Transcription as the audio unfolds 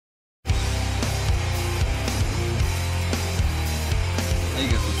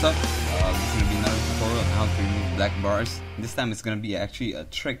what's up? This is going to be another tutorial on how to remove black bars. This time it's going to be actually a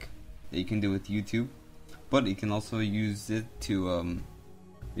trick that you can do with YouTube, but you can also use it to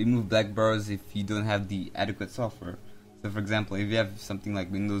remove black bars if you don't have the adequate software. So for example, if you have something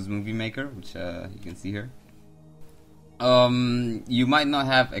like Windows Movie Maker, which you can see here, you might not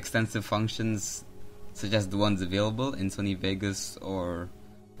have extensive functions such as the ones available in Sony Vegas or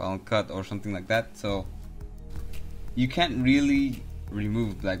Final Cut or something like that, so you can't really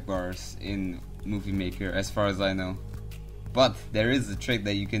remove black bars in Movie Maker as far as I know. But there is a trick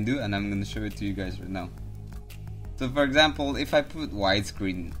that you can do, and I'm going to show it to you guys right now. So for example, if I put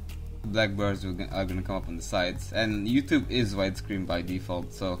widescreen, black bars are going to come up on the sides, and YouTube is widescreen by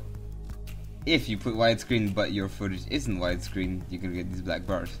default, so if you put widescreen but your footage isn't widescreen, you're going to get these black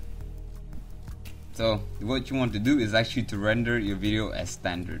bars. So what you want to do is actually to render your video as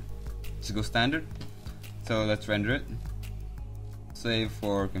standard. Just go standard. So let's render it. Save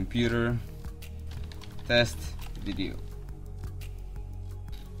for computer, test video.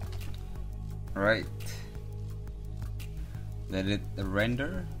 Alright, let it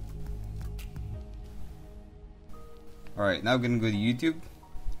render. Alright, now we're gonna go to YouTube.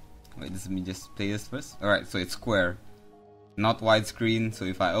 Wait, let me just play this first. Alright, so it's square, not widescreen, so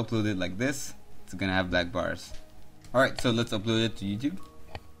if I upload it like this, it's gonna have black bars. Alright, so let's upload it to YouTube.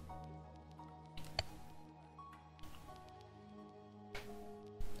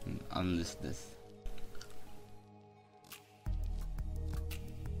 And unlist this.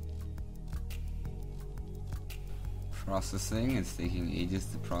 Processing, it's taking ages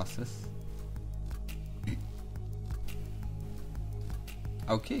to process.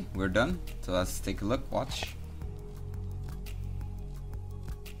 Okay, we're done. So let's take a look, watch.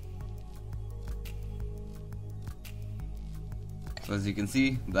 So as you can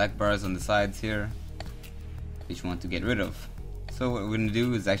see, black bars on the sides here, which we want to get rid of. So what we're going to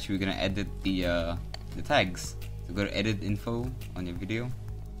do is actually we're going to edit the tags. So go to edit info on your video,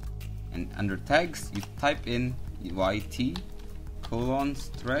 and under tags you type in YT:stretch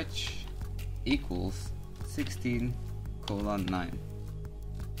equals 16:9,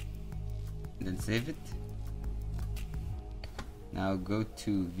 and then save it. Now go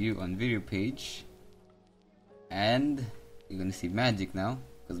to view on video page, and you're gonna see magic now,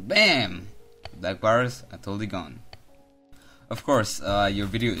 because BAM! Black bars are totally gone. Of course, your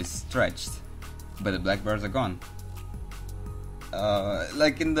video is stretched, but the black bars are gone.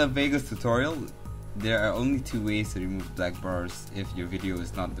 Like in the Vegas tutorial, there are only two ways to remove black bars if your video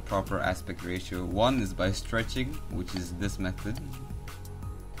is not the proper aspect ratio. One is by stretching, which is this method,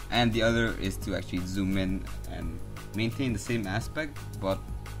 and the other is to actually zoom in and maintain the same aspect but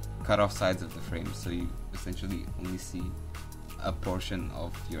cut off sides of the frame, so you essentially only see a portion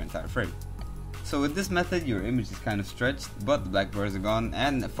of your entire frame. So with this method, your image is kind of stretched, but the black bars are gone,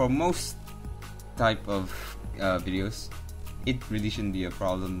 and for most type of videos, it really shouldn't be a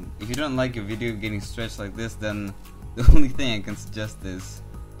problem. If you don't like your video getting stretched like this, then the only thing I can suggest is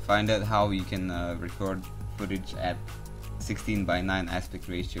find out how you can record footage at 16:9 aspect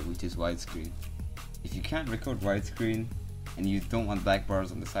ratio, which is widescreen. If you can't record widescreen and you don't want black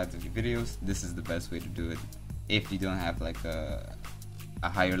bars on the sides of your videos, this is the best way to do it. If you don't have like a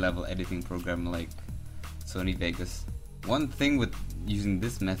higher level editing program like Sony Vegas. One thing with using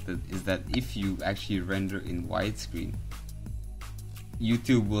this method is that if you actually render in widescreen,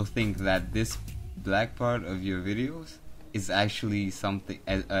 YouTube will think that this black part of your videos is actually something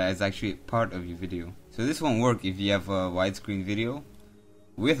as actually part of your video. So this won't work if you have a widescreen video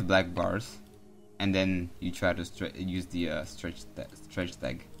with black bars and then you try to use the stretch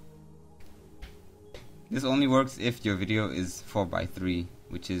tag. This only works if your video is 4:3,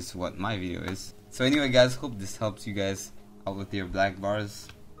 which is what my video is. So anyway guys, hope this helps you guys out with your black bars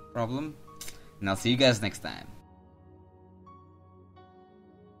problem, and I'll see you guys next time.